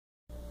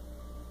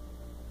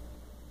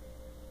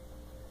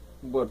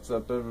What's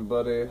up,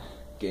 everybody?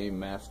 Game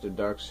Master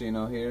Dark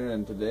Shino here,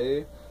 and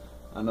today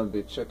I'm gonna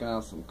be checking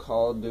out some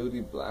Call of Duty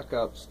Black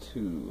Ops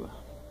 2.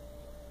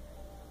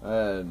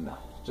 And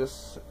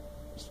just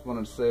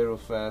wanted to say real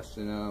fast,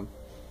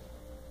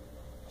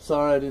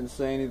 sorry I didn't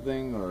say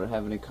anything or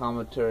have any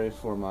commentary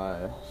for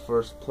my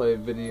first play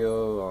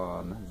video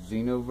on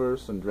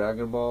Xenoverse and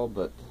Dragon Ball,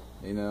 but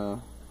that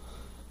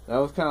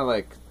was kind of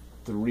like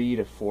 3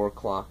 to 4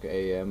 o'clock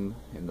a.m.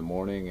 in the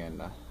morning,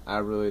 and I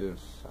was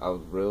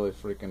really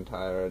freaking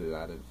tired, and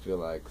I didn't feel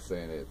like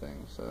saying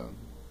anything, so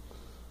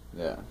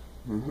yeah.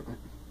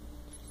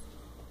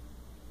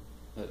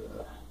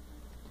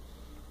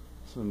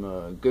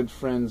 Some good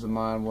friends of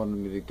mine wanted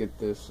me to get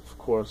this. Of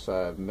course,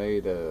 I've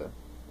made a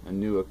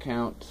new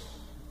account.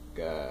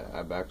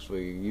 I'm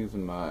actually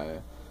using my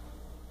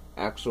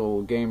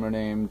actual gamer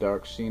name,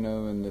 Dark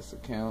Shino, in this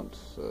account,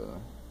 so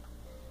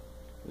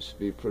this should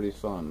be pretty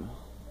fun.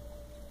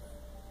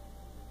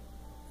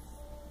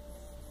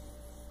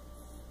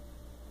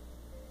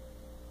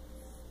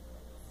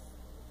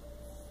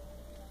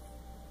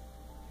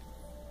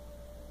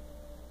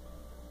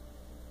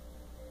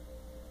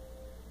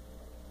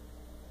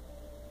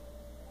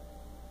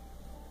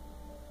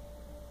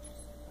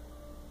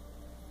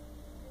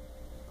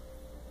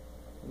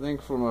 I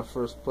think for my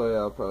first play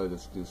I'll probably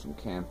just do some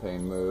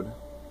campaign mode.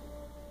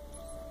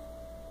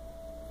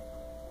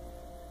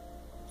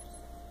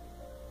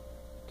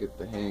 Get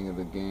the hang of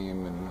the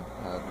game and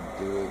how to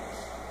do it,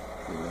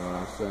 you know what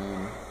I'm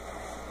saying?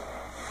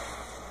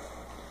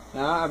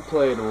 Now, I've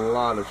played a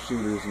lot of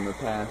shooters in the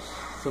past.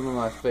 Some of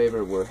my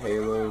favorite were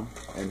Halo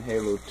and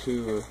Halo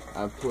 2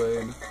 I've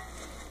played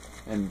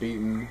and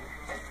beaten.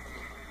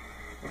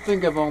 I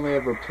think I've only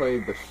ever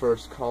played the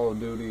first Call of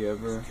Duty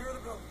ever.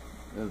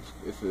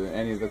 If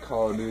any of the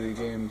Call of Duty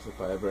games,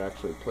 if I ever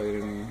actually played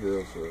any,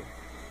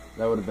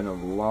 that would have been a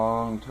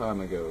long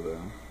time ago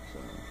though. So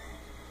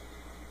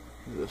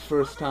the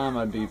first time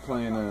I'd be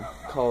playing a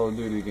Call of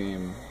Duty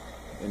game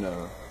in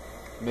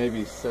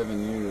maybe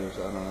 7 years,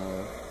 I don't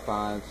know,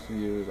 5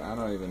 years, I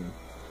don't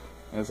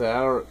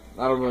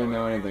really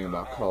know anything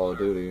about Call of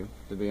Duty,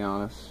 to be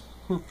honest.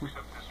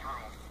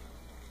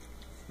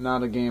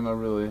 Not a game I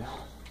really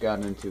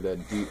got into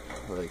that deep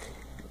like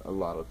a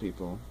lot of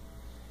people.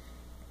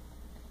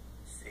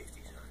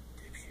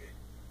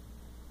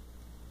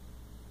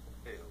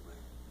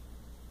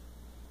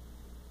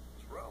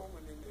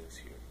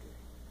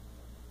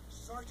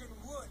 Sergeant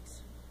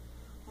Woods.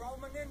 Raul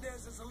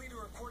Menendez is the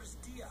leader of Cortes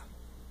Dia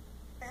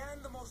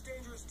and the most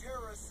dangerous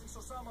terrorist since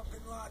Osama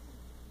bin Laden.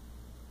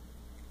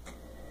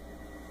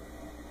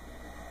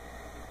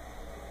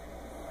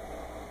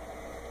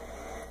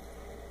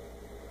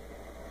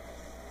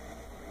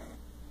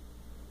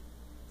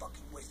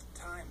 Fucking waste of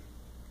time.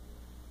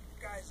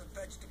 The guy's a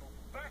vegetable.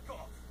 Back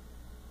off.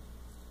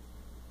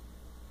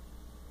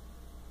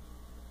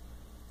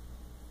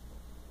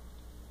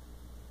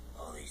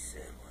 All he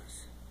said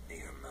was, "Be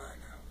your man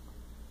now."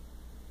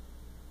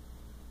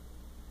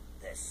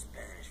 That's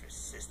Spanish for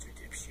sister,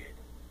 dipshit.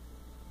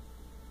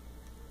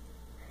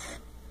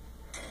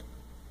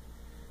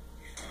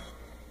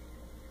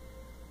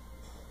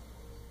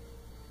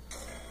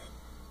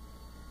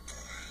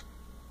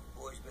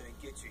 Boys better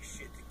get your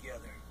shit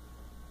together.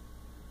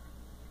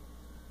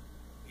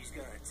 He's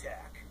gonna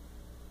attack.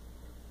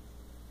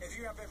 If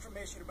you have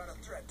information about a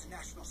threat to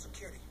national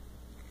security,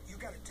 you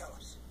gotta tell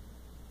us.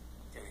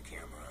 Turn the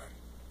camera on.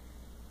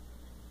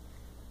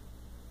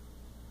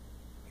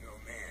 Your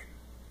old man.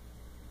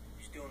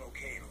 He's doing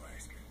okay in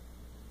Alaska.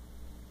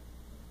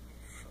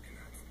 Fucking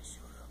huntsman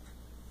showed up.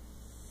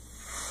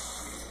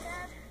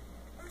 Dad,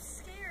 I'm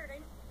scared.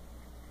 I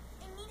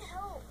need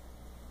help.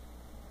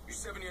 You're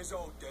 7 years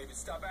old, David.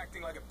 Stop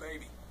acting like a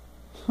baby.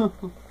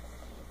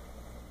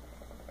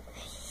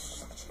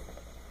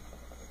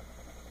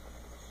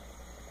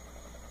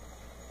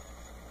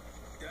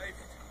 David,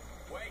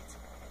 wait.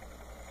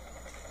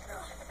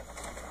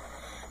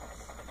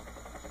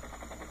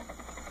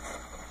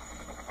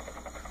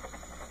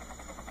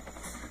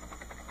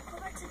 Go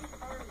back to the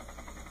army.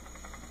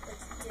 Like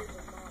you did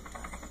when Mom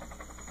died.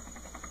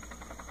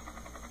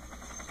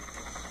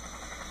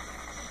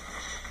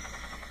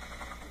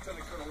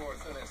 Lieutenant Colonel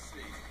North,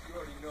 NSC. You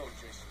already know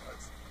Jason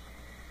Hudson.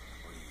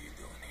 What are you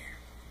doing here?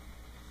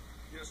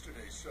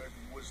 Yesterday,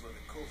 Sergeant Woods led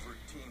a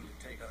covert team to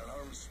take out an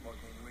arms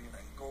smuggling ring in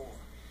Angola.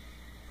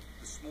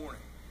 This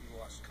morning, we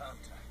lost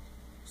contact.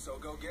 So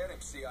go get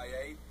him,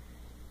 CIA.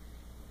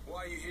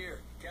 Why are you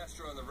here?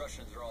 Castro and the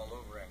Russians are all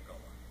over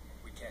Angola.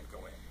 We can't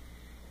go in.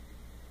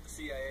 The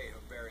CIA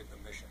have buried the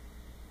mission.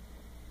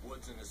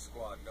 Woods and his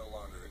squad no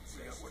longer You got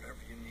exist. whatever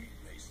you need,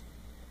 Mason.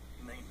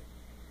 Name it.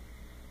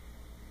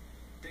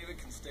 David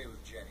can stay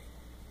with Jenny,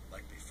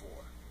 like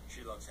before.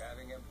 She loves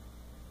having him.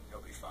 He'll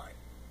be fine.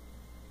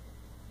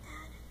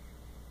 Dad,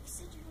 you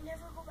said you'd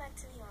never go back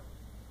to the army.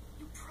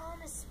 You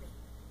promised me.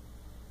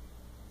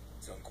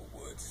 It's Uncle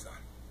Woods,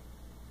 son.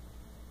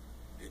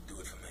 He'd do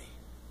it for me.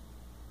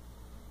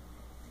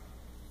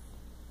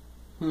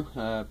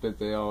 I bet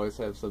they always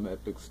have some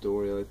epic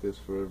story like this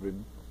for every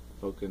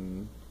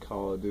fucking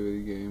Call of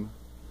Duty game.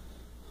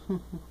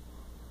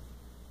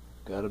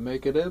 Gotta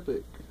make it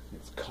epic.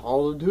 It's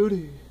Call of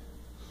Duty.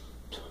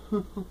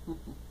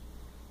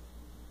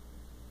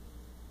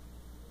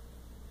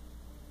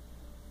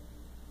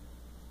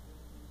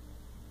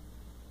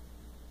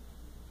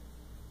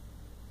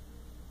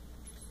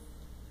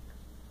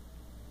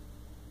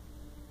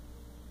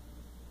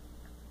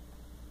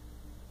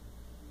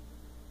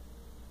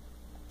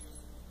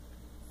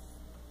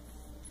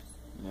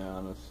 Yeah,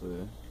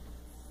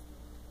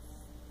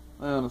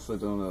 I honestly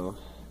don't know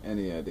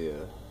any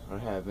idea or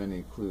have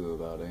any clue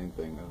about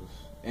anything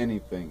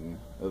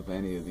of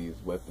any of these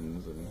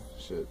weapons and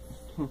shit.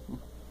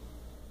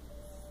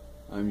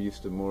 I'm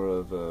used to more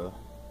of a,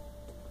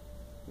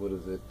 what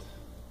is it,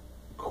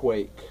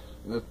 Quake.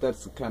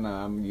 That's kind of,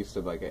 I'm used to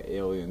like an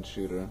alien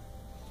shooter.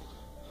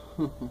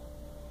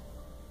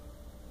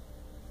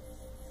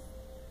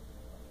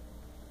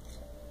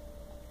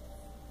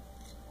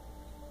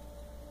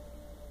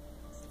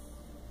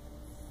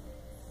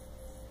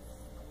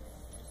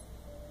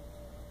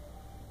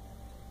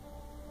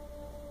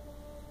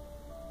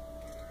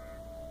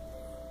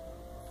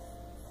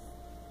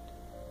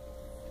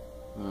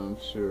 I'm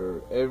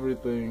sure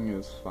everything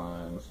is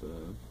fine, so.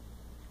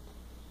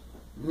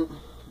 Found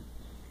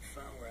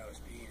where I was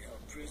being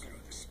held prisoner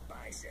with a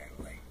spy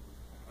satellite.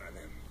 One of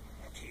them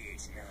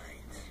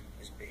KH-9s.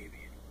 This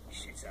baby, he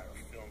shoots out a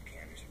film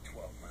canvas from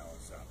 12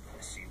 miles up.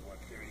 The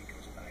C-130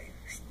 comes by and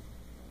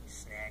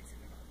snags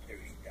it at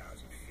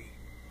 30,000 feet.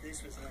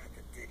 This was not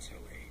the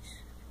digital age.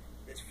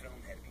 This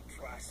film had to be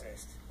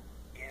processed,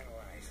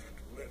 analyzed, and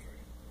delivered,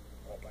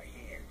 all by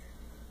hand.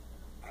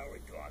 Our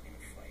dog in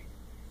the fight.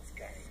 This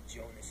guy named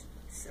Jonas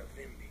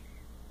Savimbi.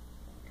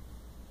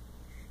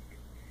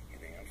 You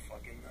think I'm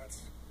fucking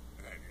nuts?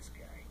 Not this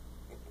guy.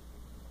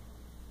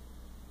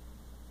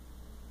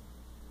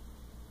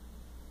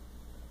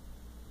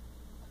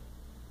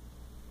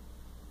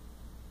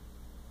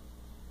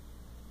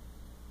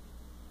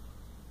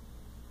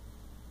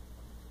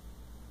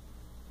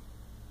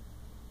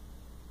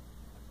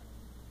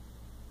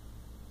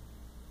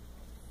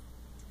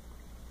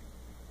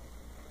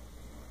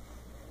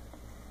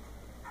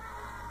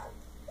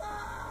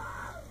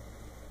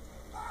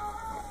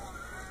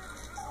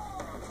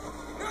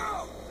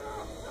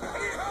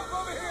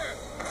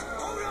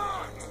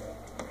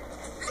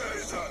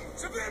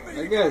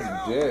 That guy's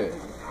dead.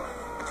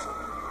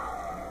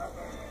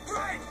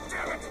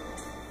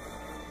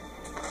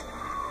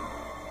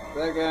 If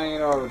that guy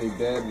ain't already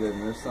dead, then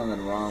there's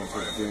something wrong with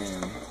his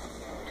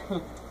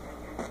game.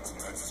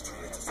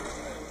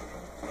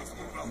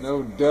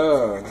 No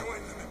duh.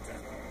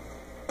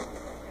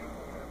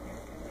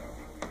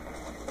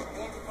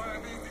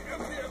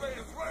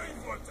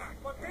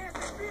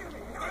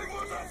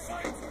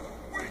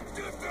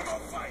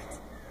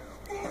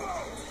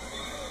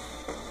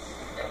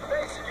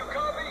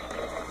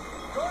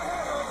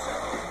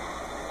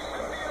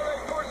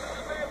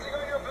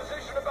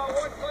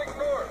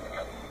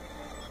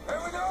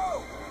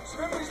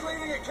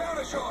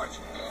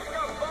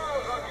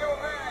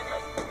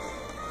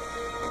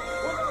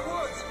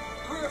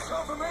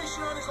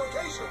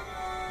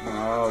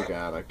 Oh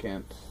god, I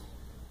can't.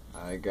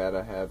 I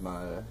gotta have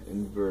my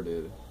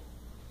inverted.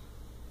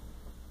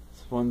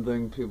 It's one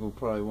thing people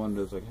probably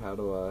wonder is like, how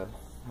do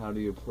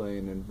you play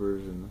an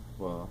inversion?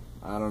 Well,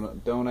 I don't know.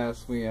 Don't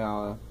ask me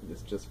how.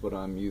 It's just what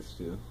I'm used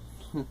to.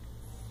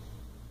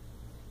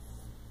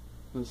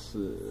 This,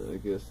 I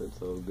guess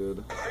that's all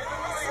good.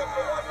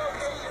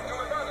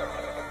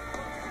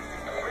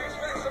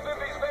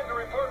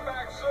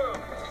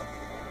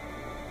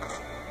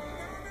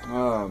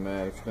 Oh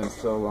man, it's been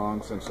so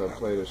long since I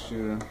played a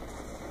shooter.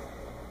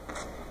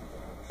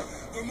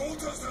 The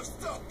motors have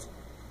stopped.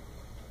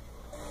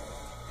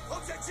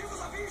 Objectivo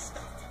la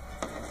vista.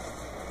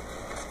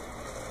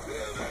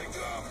 Here they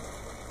come.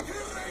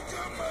 Here they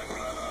come, my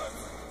brothers.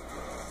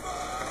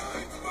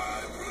 Fight,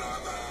 my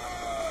brothers.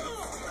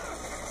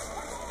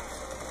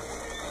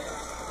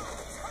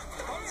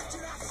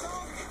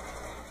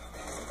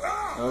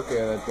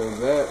 Okay, that does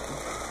that.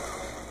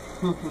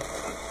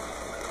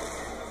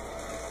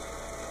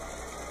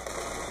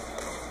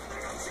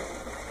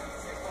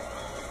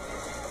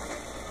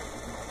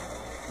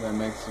 That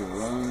makes you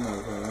run,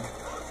 okay.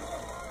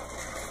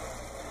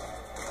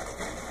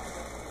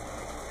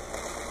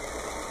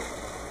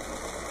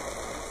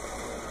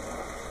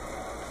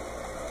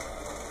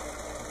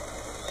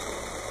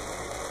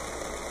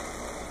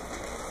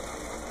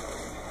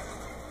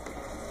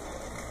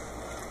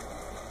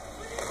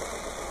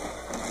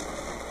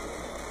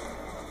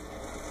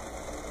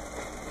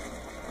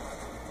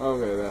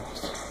 Okay,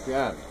 that's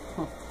got it.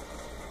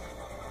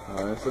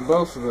 It's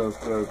supposed to those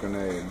throw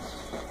grenades.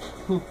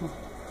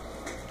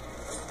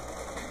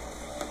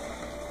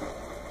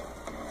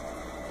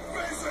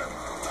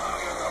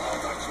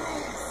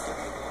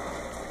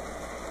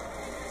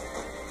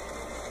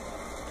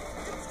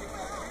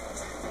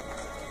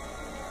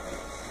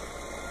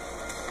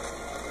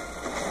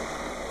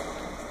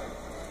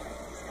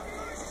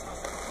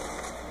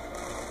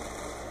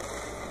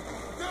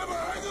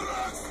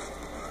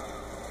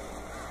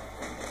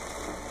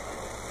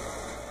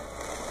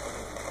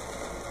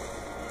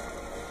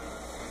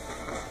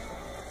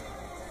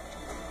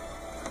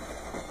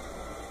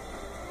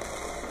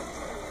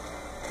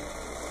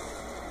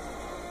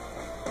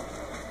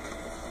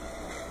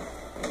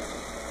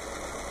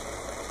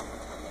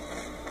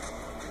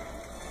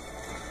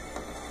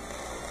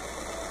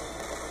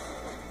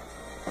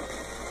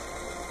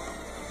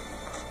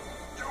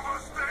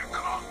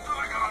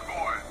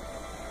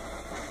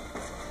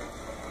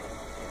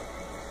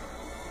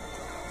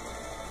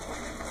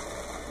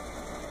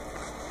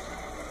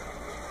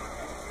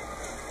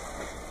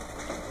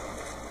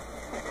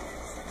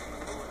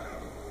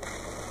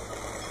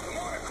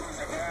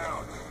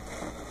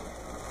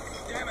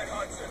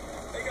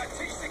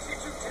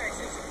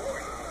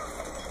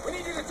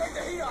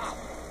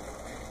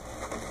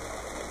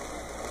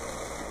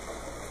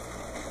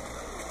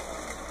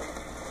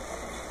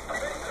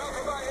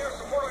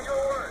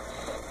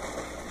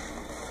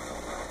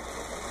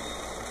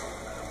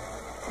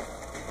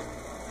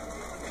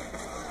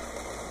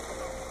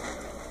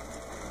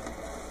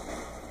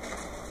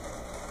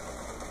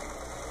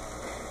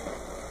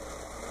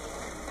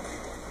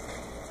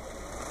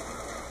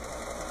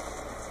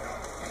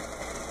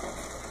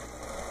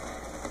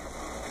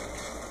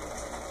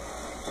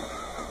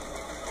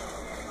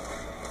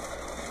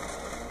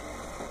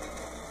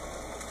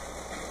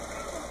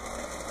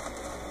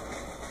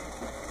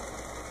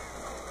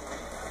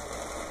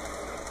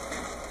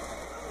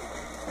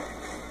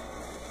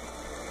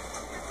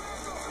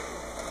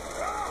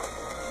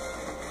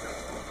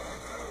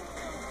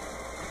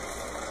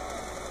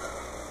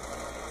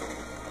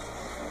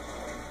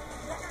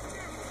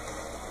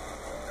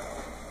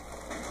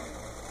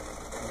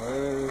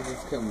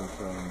 coming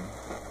from?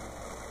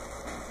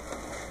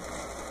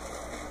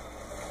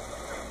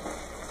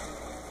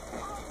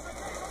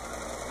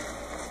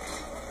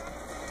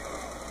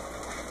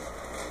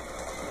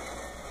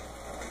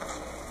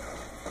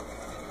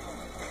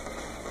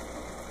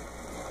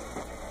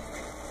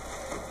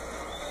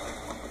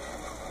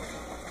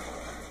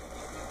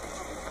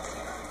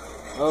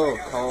 Oh,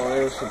 call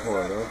air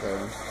support, okay.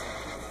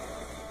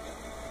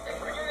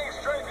 Beginning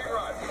strafing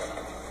run.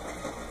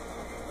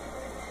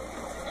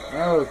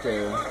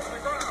 Okay.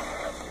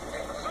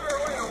 Sooner or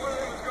later, one of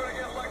them is going to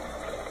get lucky.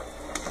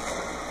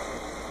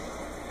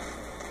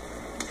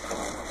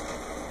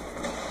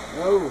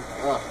 Oh,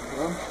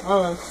 oh,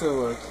 that still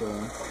works,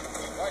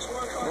 Nice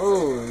work, Hudson.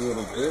 oh,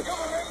 little bitch. Come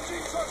on, MG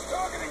trucks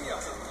targeting you.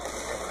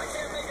 I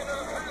can't make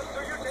another pass, so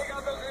you take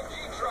out those MG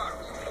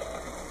trucks.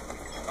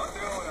 I'm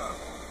doing them.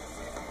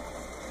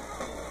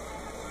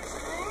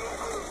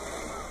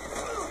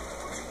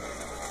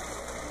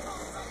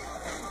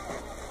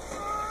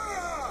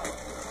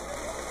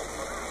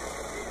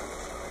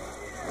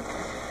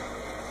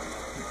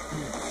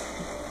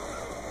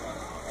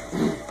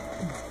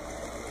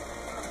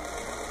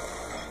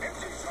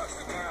 MG trucks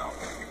are down.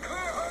 You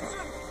clear,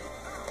 Hudson?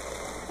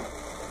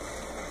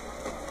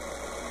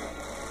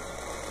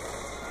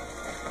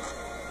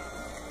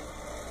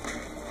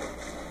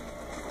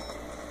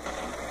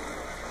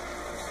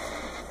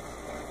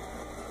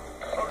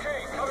 Okay,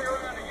 coming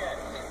around again.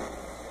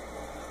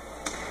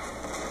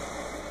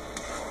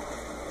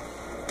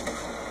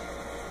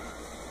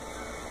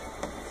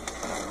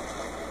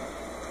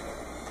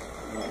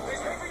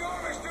 This heavy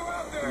armor still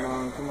out there. Come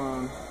on, come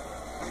on.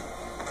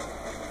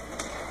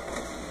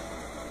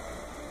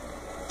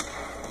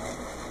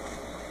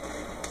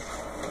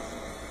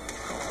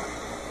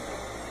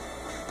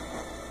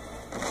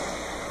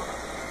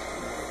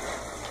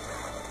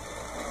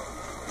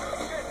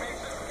 Shit,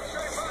 Mason.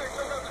 Shy fire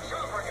took out the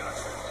chopper gun.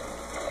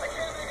 I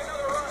can't make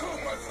another run. Cool,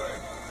 my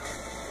friend.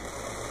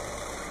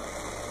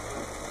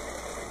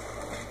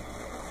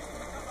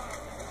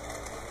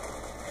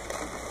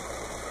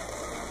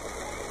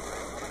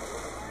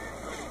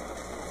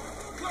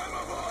 Climb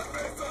aboard,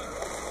 Mason.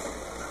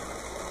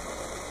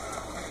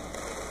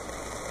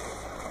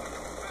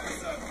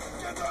 Mason,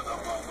 get on the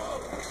bubble.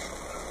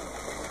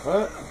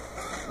 What?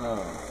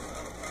 Oh.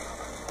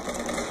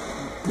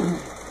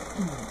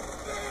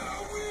 They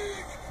are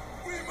weak.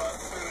 We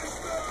must finish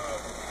them.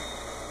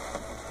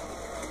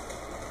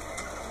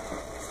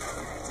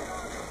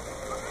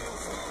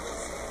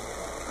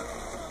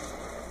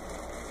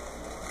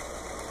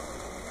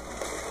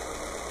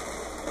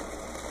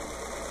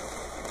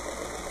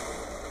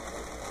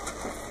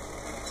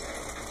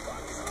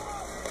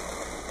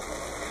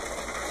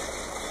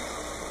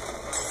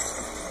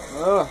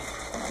 Oh.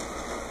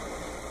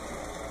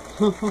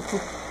 Our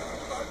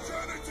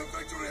journey to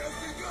victory has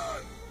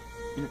begun.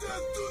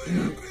 Death to the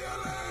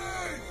MPLA.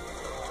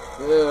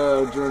 Yeah,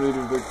 journey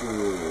to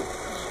victory.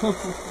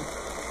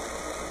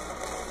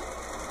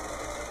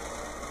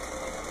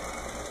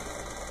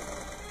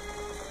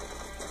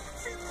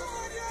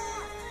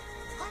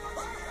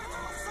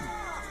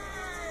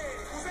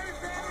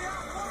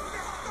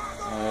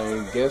 I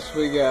guess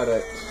we got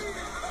it.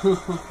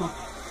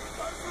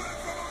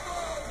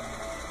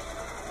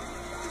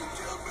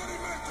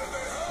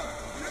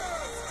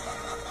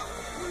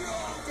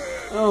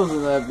 That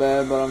wasn't that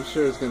bad, but I'm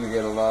sure it's gonna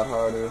get a lot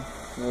harder.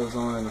 That was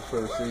only the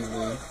first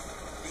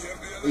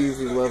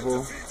easy level.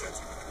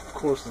 Of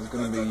course it's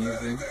gonna be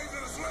easy.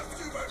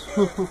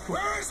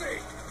 Where is he?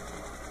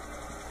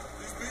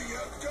 He's being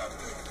held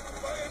captive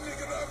by a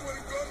Nicaraguan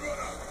gun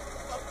runner.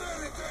 A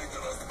very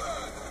dangerous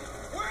man.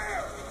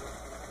 Where?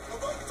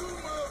 About 2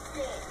 miles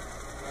north.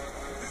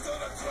 He's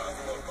on a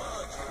transport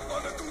barge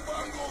on the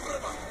Tubango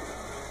River.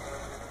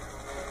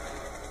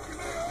 He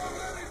may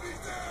already be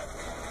dead.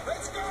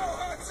 Let's go,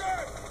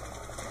 Hudson!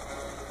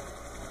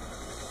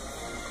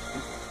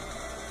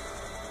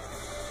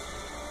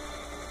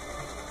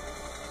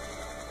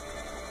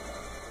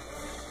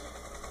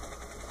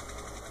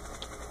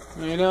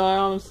 You know, I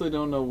honestly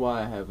don't know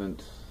why I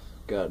haven't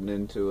gotten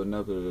into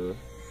another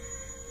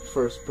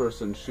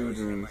first-person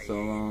shooter in so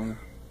long.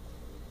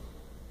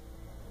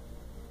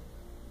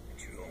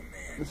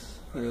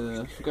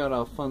 Yeah, I forgot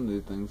how fun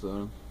these things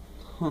are.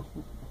 After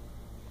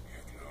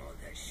all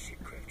that shit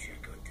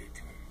Kravchenko did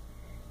to him.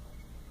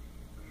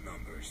 The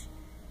numbers,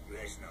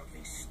 Reznov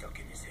being stuck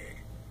in his head.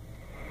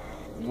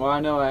 Well,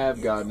 I know I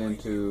have gotten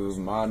into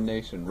Mod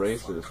Nation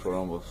Racers for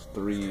almost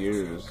 3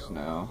 years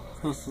now.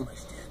 Sliced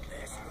that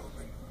bastard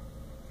open,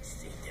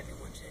 saved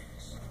everyone's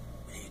ass.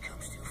 And he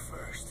comes to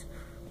first.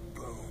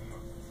 Boom.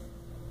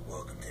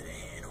 Welcome to the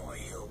Hanoi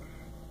Hilton.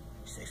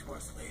 6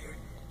 months later,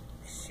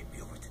 they ship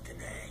me over to Da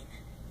Nang.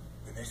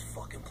 And this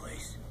fucking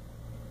place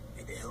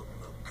made the Hilton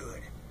look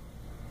good.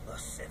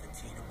 Lost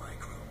 17 of my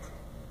group.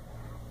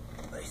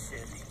 By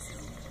 72,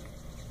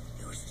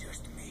 it was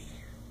just me.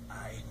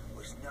 I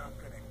was not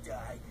gonna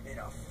die in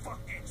a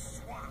fucking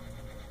swamp.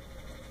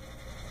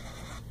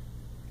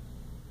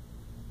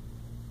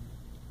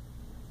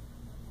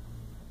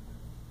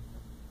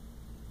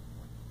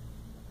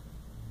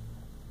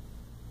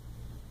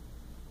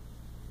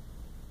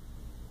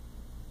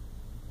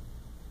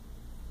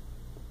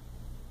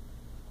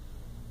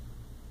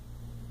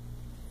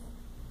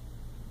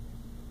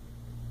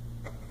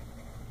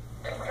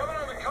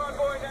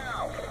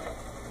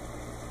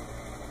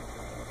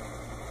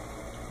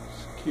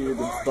 secure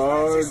the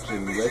barge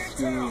and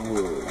rescue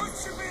Woods. What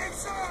should be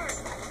inside?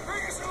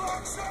 Bring us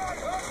alongside,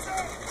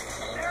 Hudson!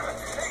 Damn it,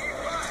 taking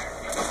fire!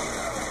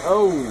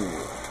 Oh!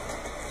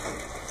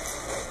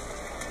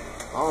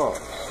 Oh,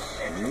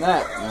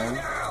 snap, man.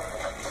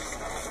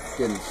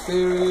 Getting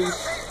serious.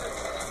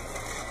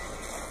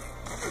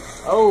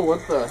 Oh,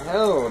 what the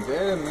hell?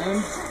 Damn,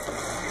 man.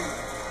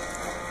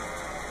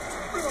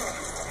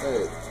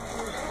 Hey,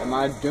 am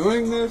I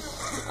doing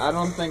this? I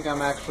don't think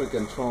I'm actually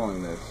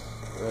controlling this.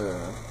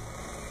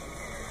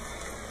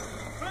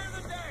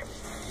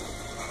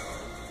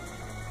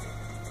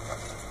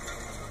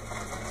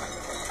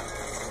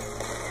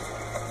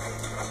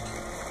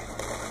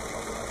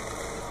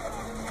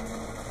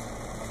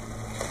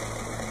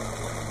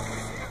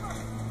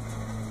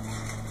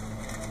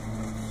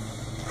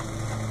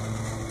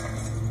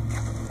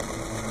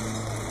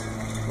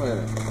 Wait a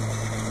minute.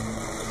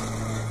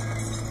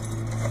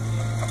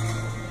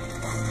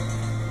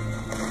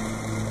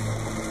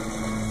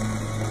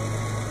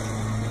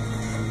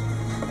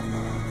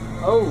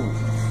 Oh,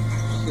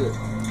 shit.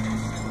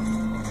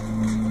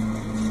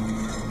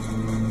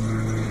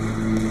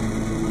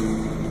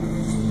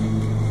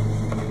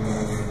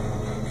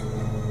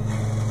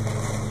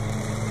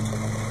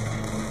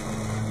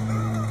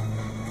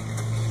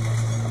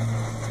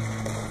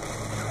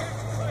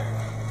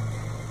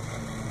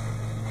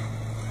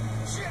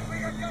 Shit, we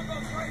got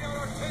gunboats right on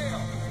our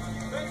tail!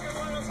 They can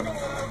let us go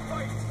without a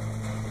fight!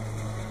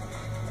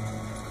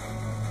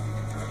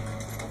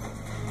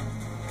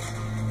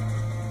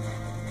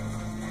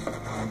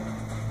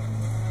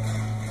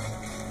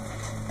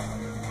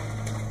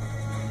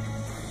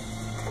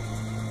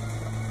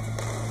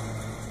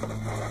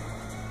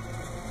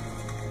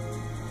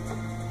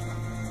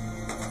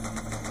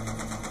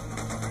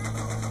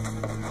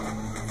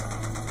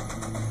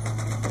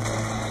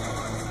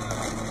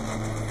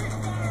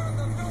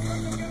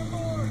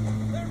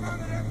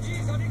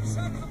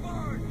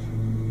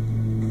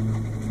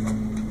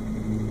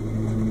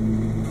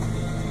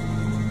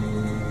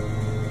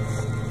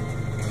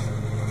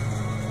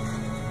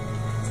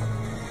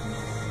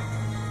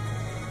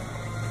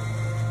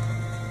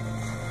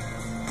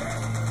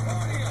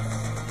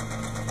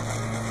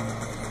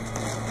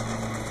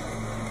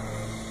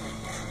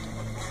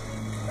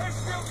 They're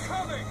still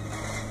coming!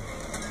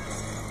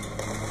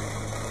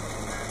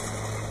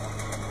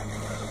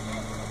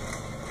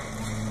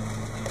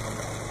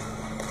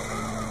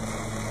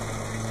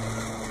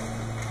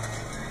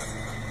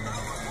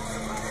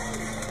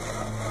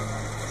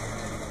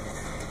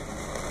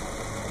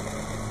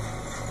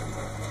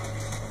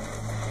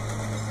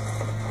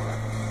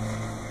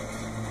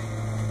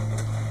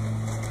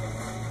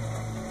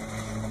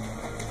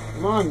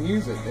 Come on,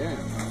 use it, damn.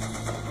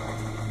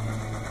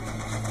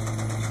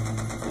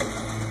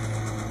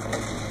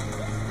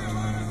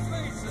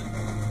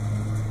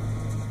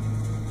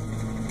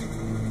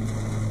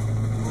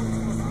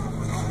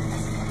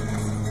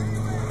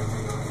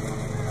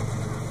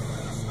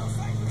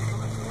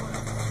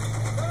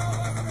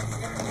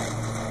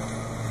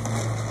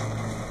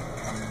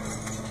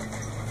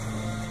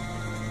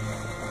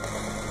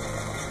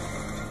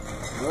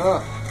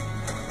 Ugh.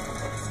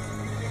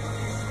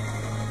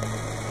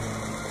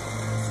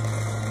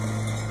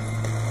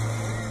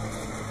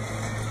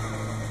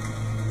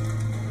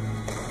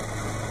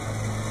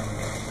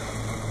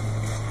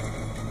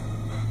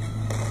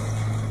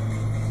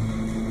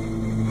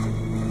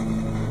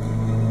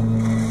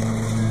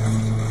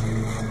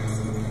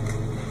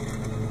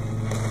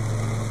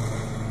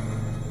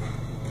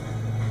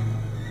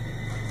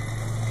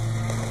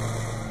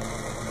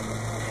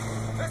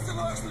 That's the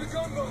logs for the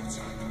gunboats!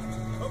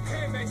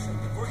 Okay, Mason,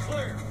 we're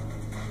clear.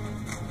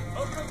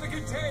 Open up the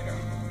container.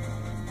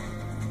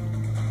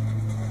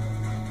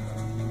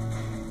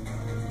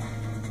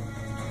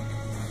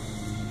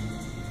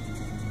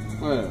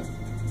 Wait.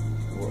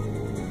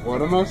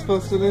 What am I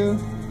supposed to do?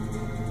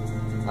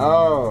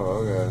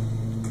 Oh, okay.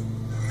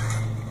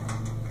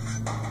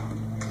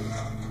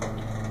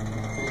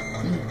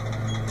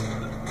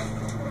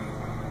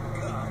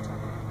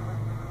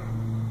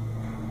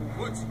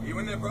 Woods, you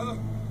in there, brother?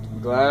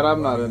 Glad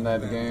I'm not in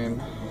that game.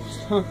 What's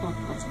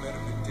the matter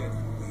with the dead,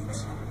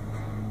 Woods?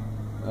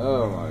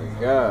 Oh my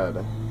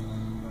god.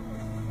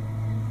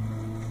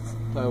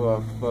 Talk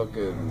about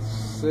fucking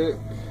sick.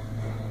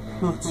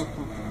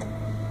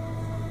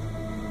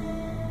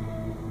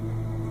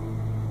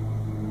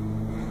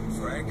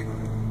 Frank?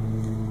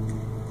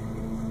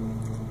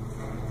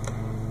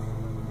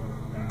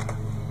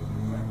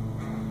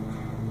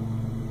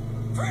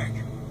 Frank!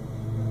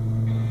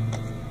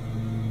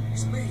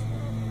 It's me.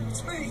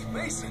 It's me,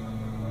 Mason.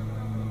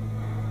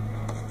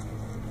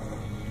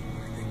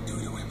 What did they do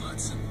to him,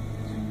 Hudson?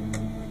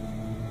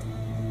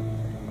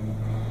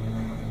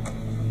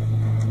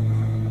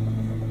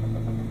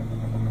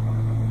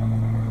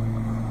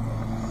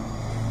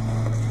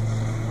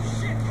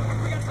 Shit!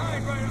 We got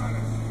Hyde right on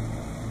us!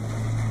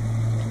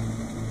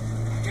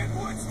 Get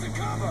Woods to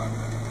cover!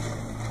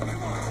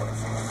 Come on,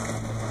 Woods!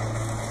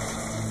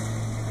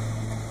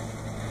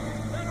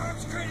 That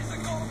arms crate is a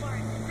gold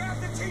mine! Grab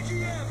the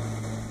TGM!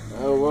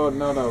 Oh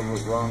no,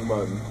 wrong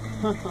button.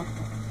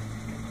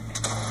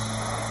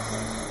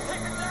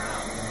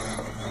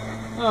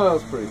 Oh, that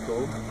was pretty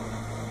cool.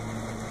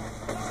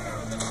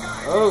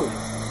 Oh!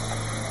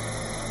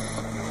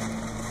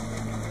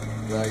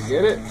 Did I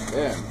get it?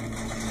 Yeah.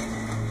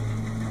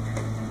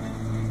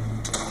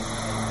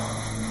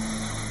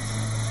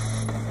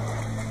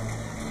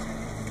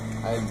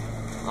 I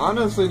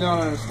honestly don't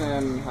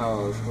understand how I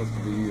was supposed to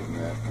be using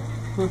that.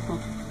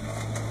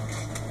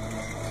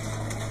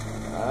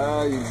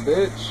 Ah, you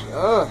bitch.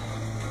 Ugh.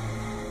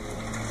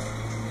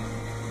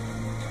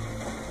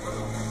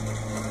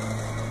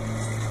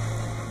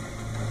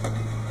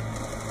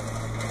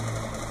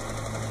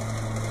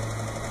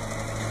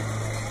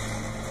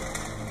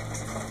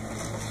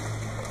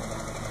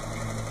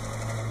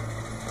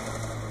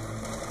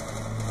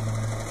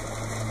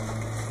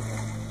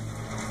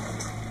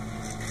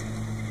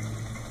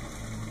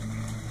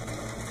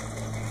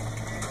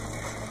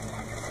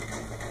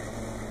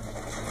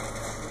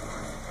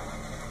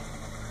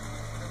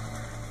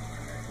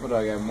 What do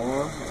I got?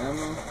 More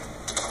ammo?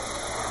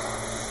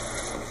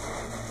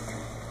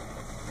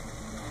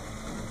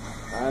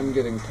 I'm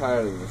getting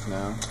tired of this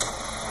now.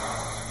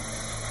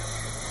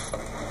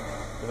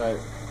 Did I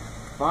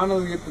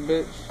finally get the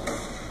bitch?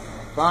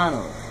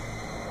 Finally.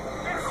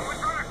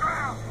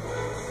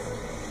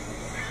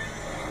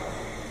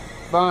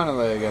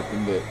 Finally I got the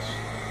bitch.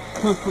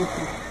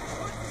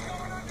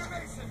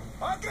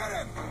 I'll get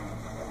him!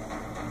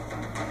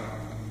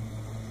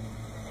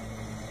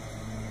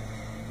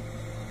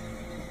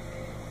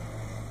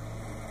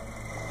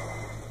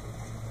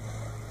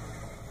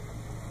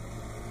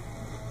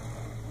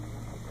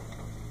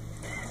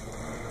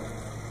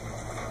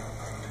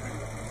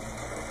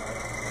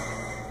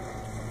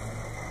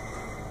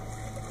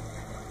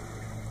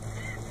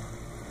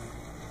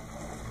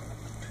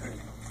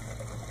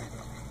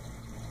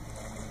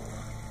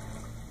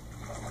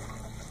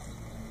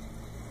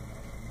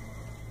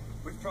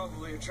 We've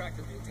probably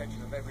attracted the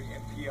attention of every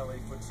MPLA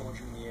foot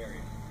soldier in the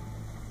area.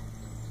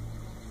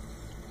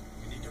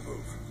 We need to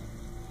move.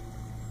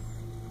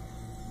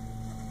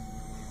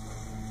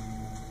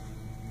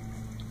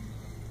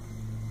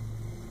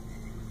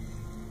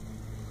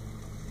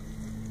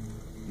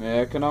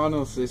 Yeah, I can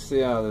honestly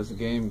see how this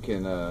game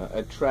can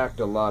attract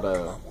a lot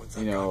of,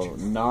 you know,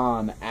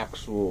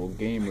 non-actual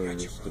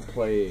gamers to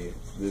play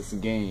this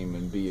game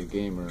and be a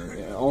gamer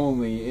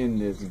only in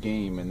this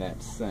game in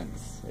that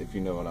sense, if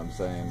you know what I'm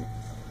saying.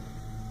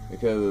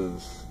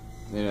 Because,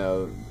 you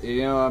know,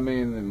 I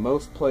mean,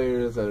 most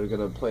players that are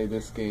gonna play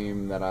this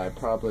game that I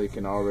probably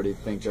can already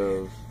think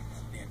of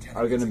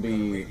are gonna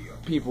be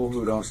people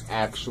who don't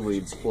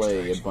actually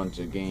play a bunch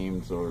of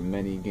games or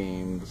many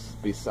games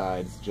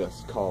besides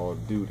just Call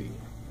of Duty,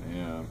 you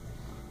know.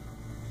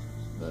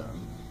 So,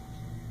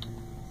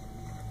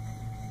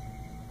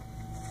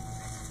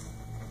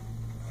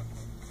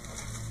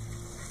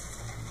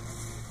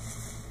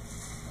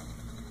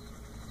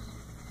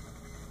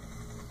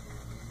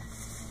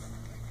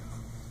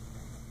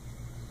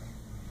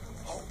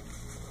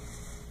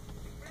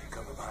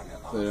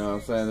 you know what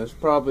I'm saying? There's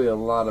probably a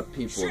lot of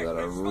people that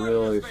are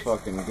really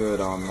fucking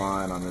good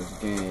online on this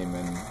game,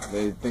 and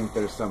they think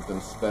there's something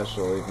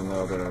special, even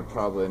though they're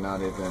probably not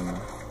even,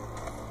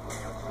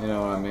 you know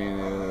what I mean?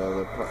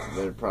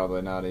 They're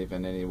probably not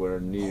even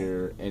anywhere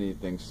near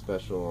anything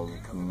special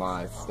of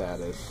my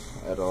status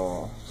at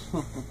all.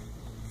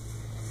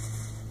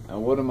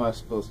 And what am I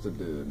supposed to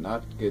do?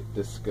 Not get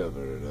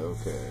discovered.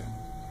 Okay.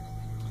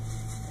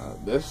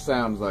 This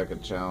sounds like a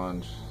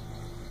challenge.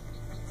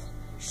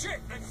 Shit!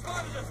 They've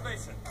spotted us,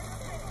 Mason!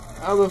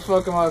 How the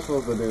fuck am I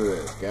supposed to do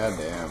this?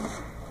 Goddamn.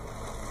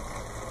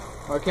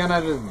 Why can't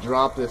I just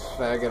drop this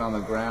faggot on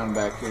the ground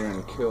back here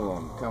and kill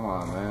him? Come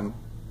on, man.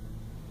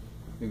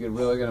 You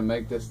really gonna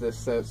make this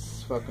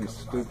fucking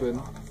stupid?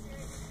 What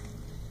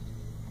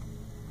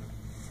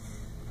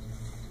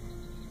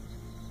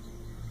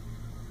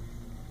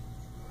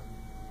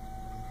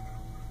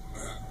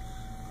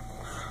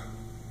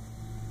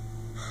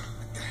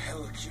the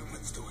hell are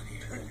humans doing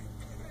here?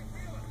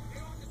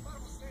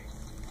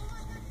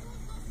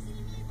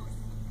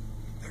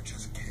 They're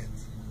just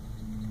kids.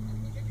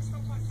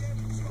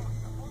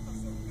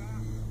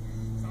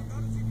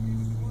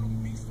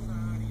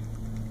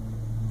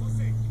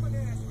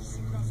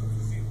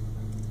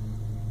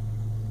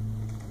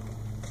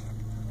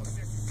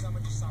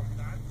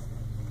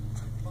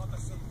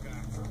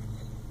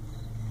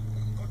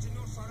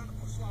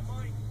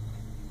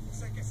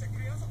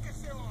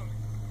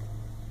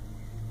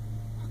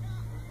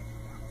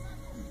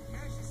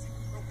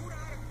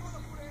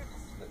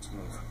 Let's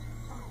move.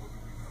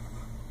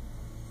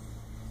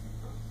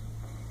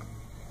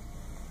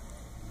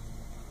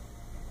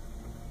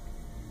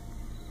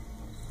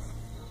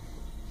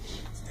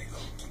 Stay low.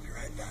 Keep your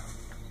head down.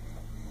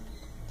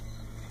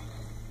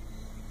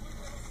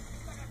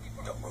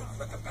 Don't move.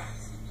 Let them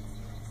pass.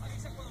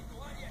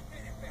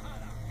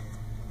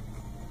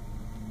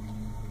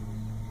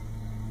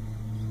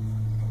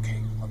 Okay,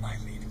 on my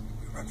lead.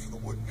 We run for the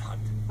wooden hut.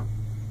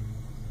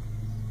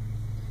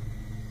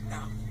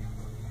 Now.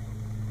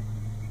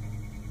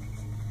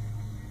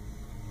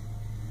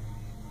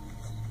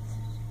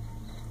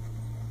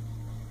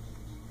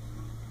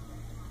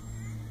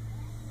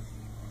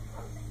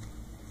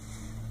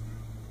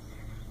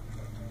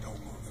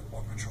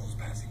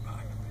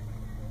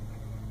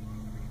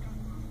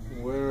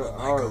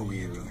 are go, we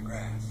you? enter the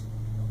grass.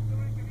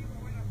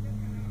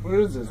 Where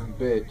is this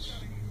bitch?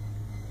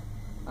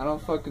 I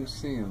don't fucking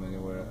see him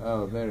anywhere.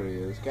 Oh, there he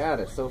is. God,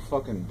 it's so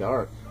fucking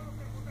dark.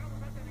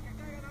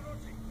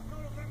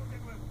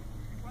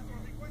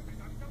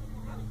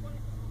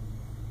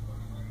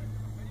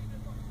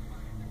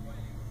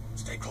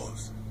 Stay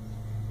close.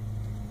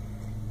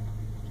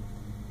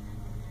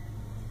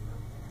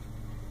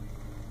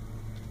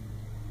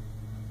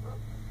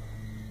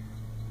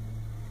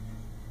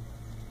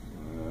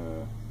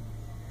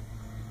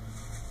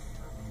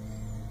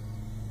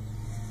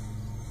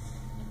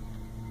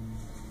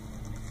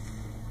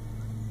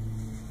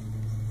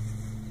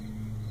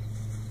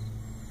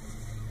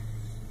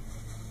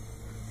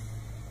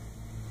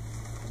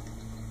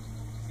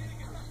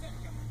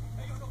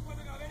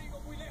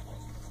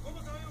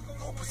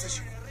 Hold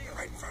position. They're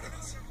right in front of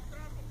us.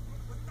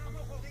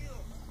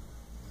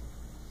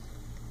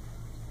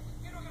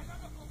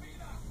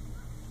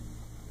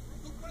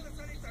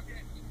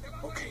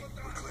 Okay,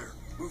 we're clear.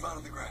 Move out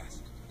of the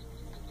grass.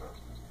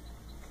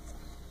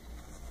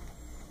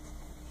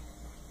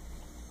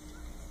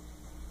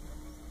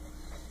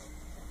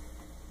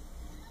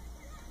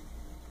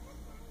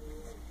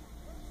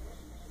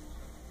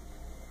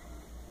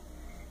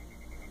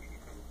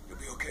 You'll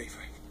be okay,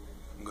 Frank.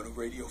 I'm gonna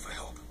radio for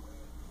help.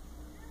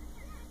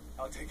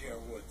 I'll take care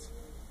of Woods.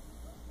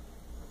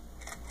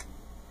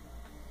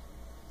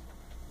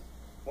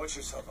 Watch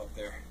yourself up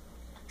there.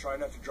 Try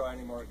not to draw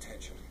any more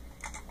attention.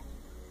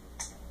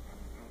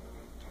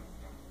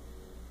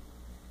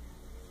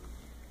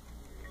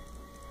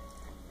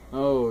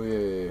 Oh,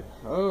 yeah.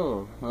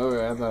 Oh,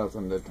 okay. I thought I was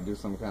going to have to do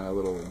some kind of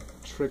little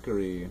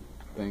trickery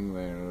thing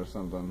there or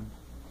something.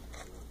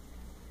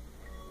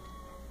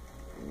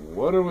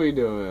 What are we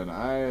doing?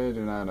 I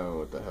do not know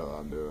what the hell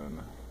I'm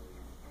doing.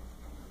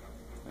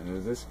 And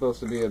is this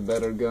supposed to be a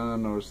better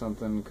gun or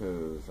something?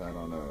 Because I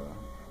don't know.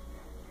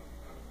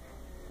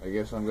 I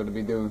guess I'm going to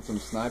be doing some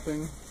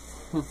sniping.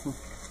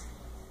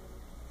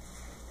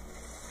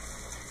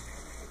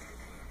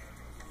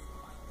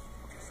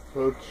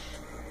 Approach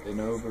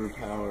and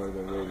overpower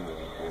the radio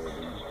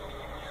building.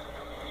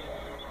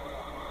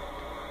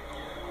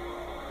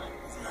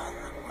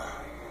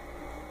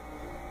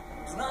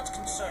 Do not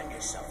concern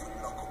yourself with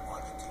local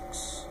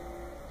politics.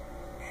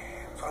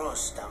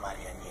 Prosta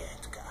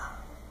marionetka.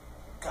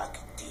 Как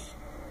ты.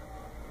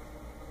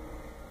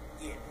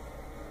 Нет.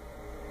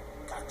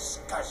 Как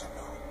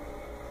сказано.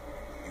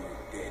 You were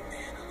dead,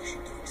 man, unless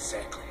you do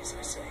exactly as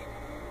I say.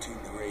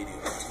 Tune the radio.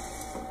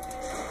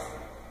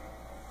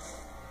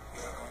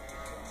 You're going to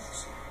kill me.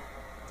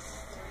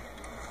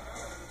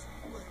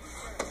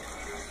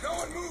 No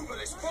one move or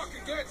this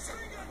fucking gets him!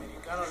 El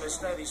americano le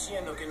está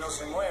diciendo que no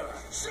se mueva.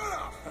 Shut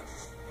up!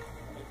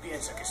 Él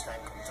piensa que está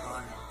en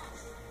control,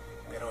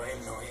 pero él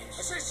no I es.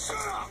 said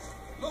shut up!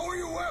 Lower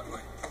your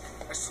weapon!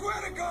 I swear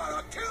to God,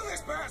 I'll kill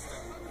this bastard!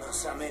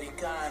 Los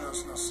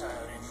americanos no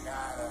saben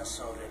nada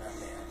sobre la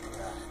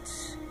lealtad.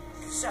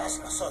 Quizás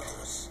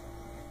nosotros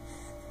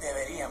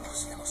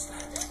deberíamos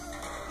demostrar.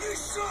 You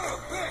son of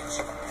a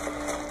bitch!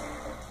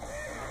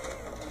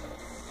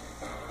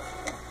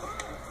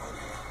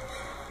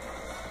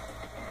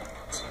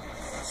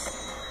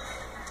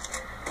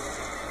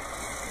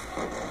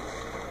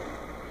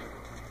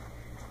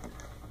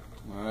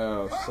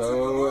 Wow, so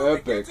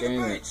epic,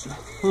 ain't it?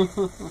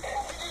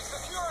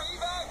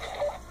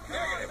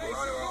 Negative, we're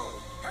on our own.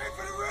 Head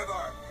for the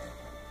river!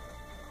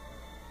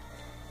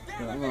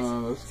 Come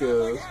on, let's go,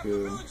 let's go.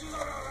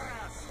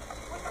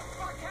 What the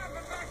fuck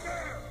happened back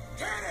there?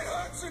 Can it,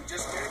 Hudson?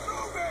 Just keep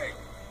moving!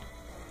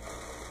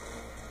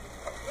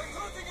 They're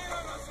closing in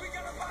on us. We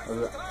gotta buy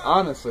some time.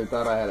 Honestly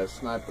thought I had a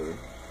sniper.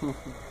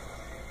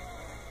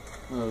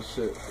 Oh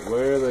shit,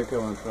 where are they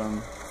coming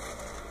from?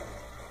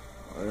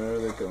 Where are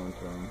they coming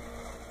from?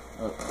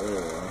 Oh, there they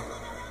are.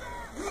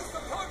 Use the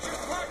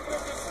puncher's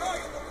platform to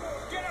strike!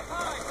 Get up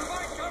high!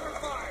 Provide cover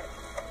fire!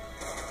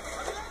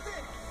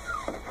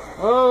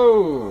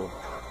 Oh!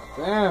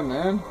 Damn,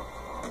 man.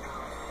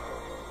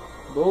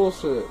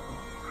 Bullshit.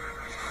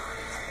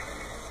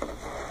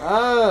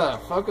 Ah,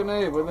 fucking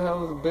A, where the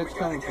hell is the bitch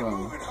coming Get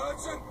from? moving,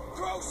 Hudson!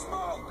 Throw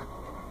smoke!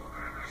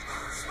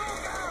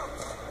 Smoke out!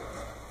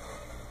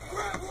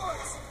 Grab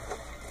Woods!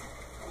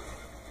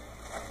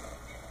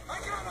 I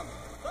got him!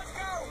 Let's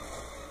go!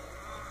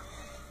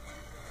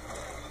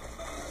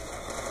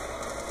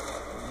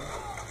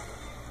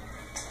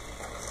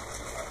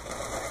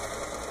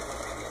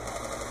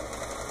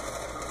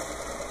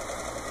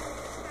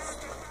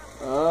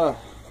 Ah.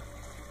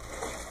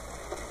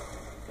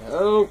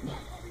 Help. We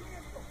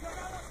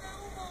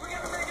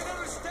gotta make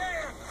another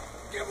stand!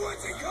 Get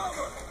Woods in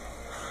cover!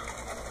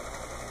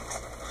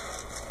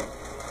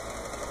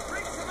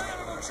 Bring some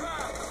animal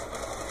traps!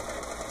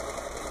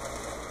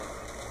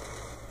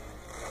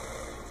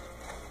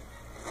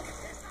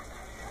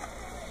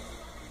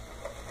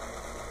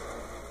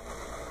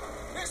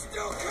 They're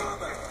still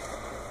coming!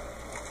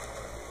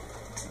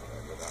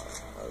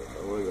 I don't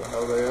know where the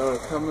hell they are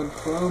coming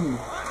from.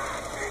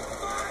 Keep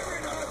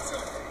firing,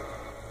 Hudson!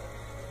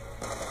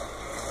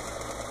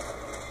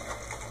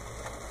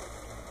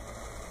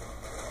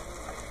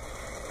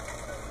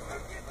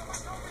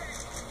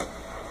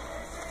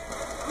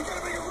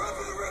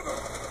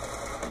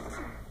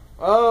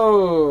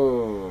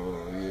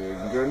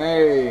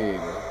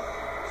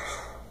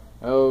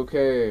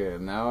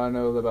 I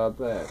know about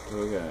that.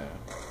 Okay.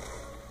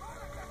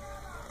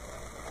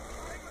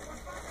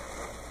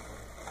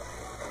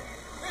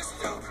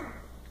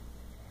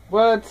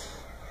 What?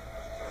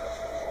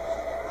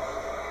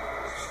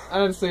 I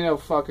didn't see no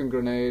fucking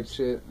grenade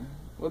shit.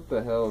 What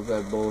the hell is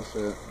that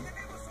bullshit?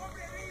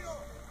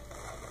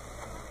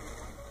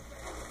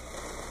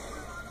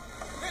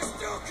 They're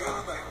still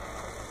coming!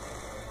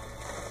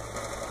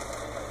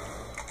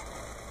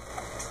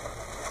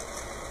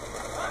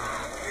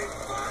 Keep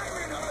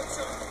firing,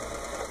 Hudson!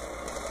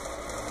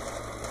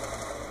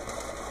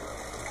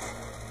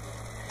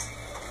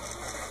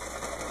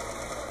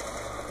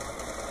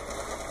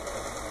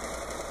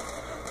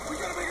 We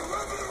gotta make a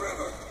run for the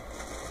river!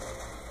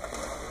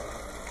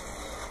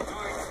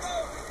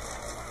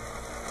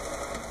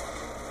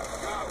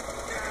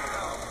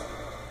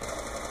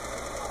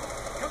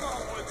 Come on,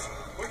 Woods.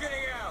 We're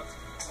getting out.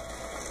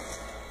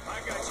 I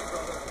got you,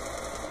 brother.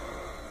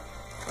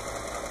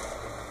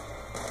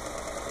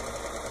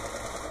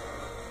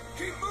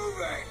 Keep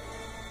moving!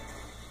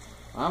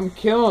 I'm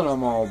killing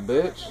them all,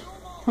 bitch.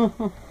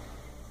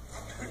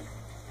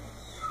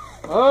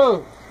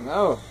 Oh,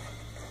 no.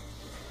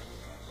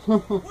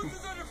 Woods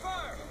is under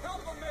fire.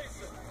 Help him,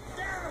 Mason.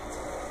 Damn it.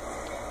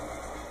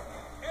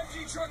 MG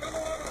truck on the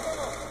water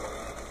floor.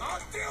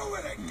 I'll deal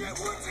with it! Get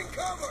Woods in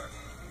cover!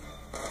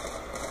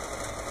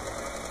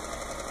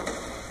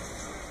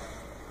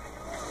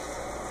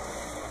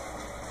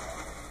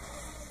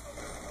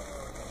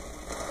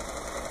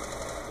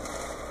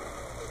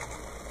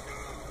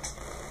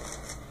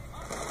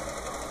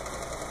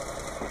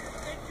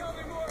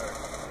 Incoming orders.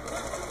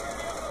 There's too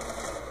many of them.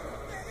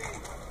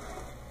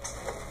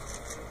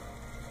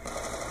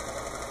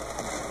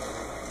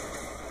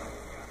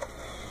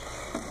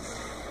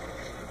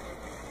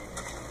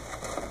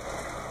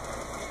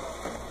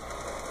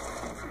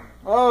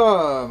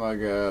 Oh my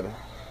god.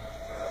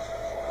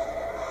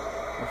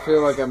 I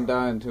feel like I'm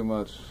dying too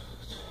much.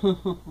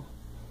 Incoming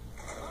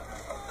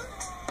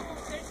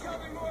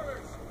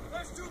orders.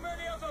 There's too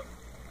many of them.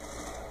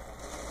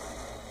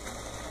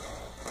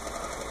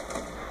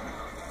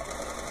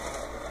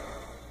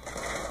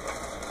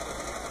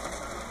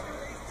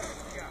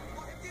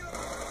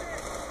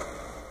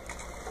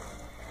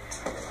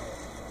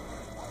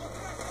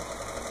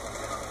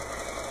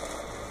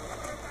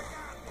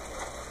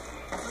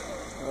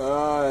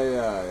 Ay,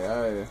 ay,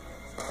 ay.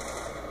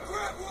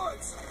 Grab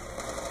Woods!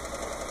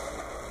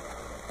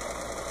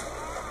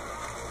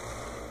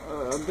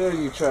 How dare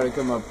you try to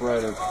come up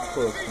right up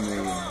close to me,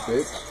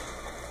 bitch.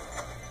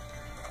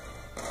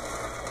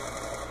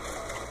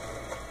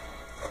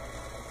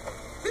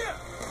 Here!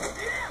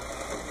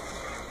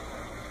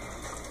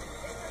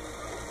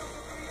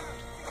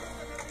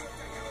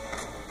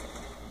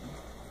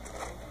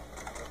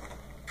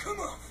 Come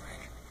on,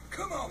 Frank.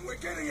 Come on, we're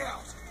getting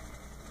out.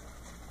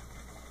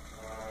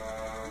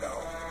 No.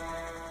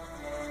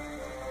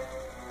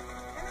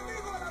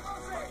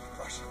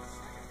 Russians.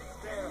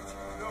 Damn it.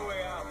 No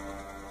way out.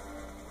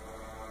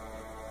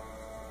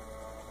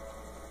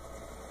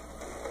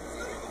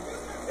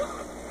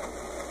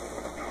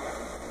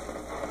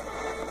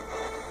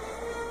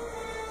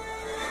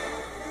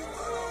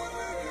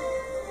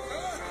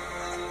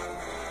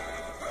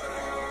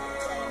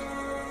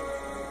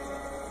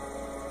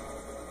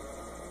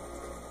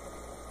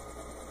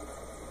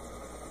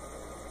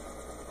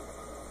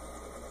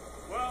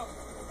 Well,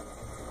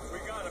 we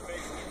got a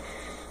basement.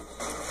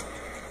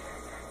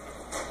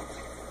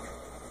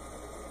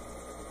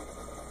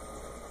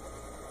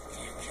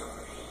 Can't kill me.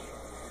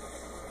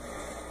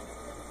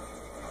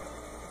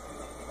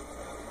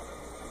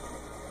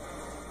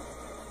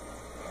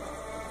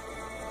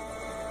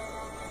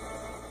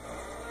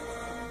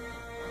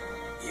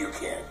 You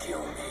can't kill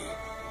me.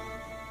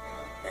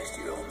 Next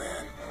to you, old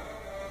man.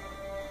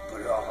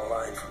 Put it all on the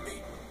line for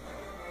me.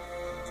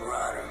 For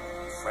honor,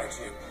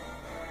 friendship.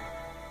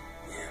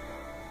 Yeah.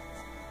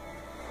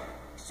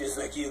 It's just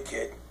like you,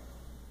 kid.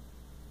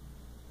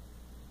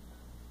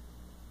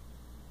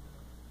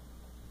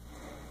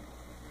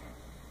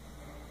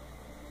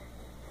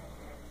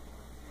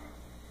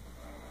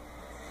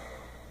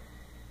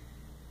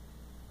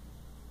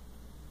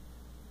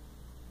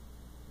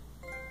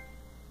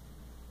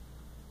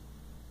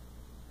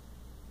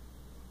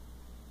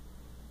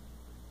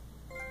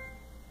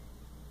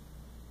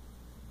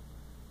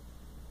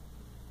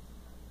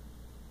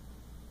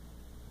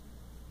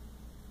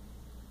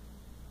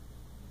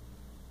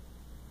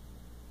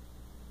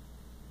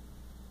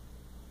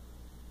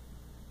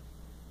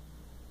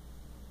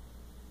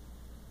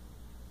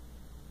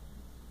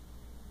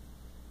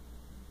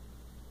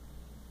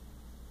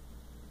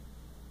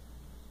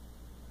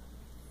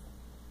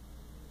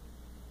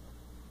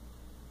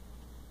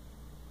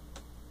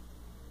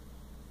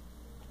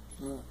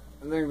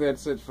 I think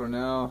that's it for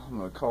now. I'm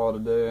gonna call it a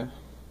day.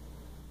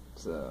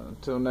 So,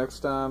 until next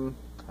time,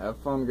 have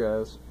fun,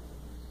 guys.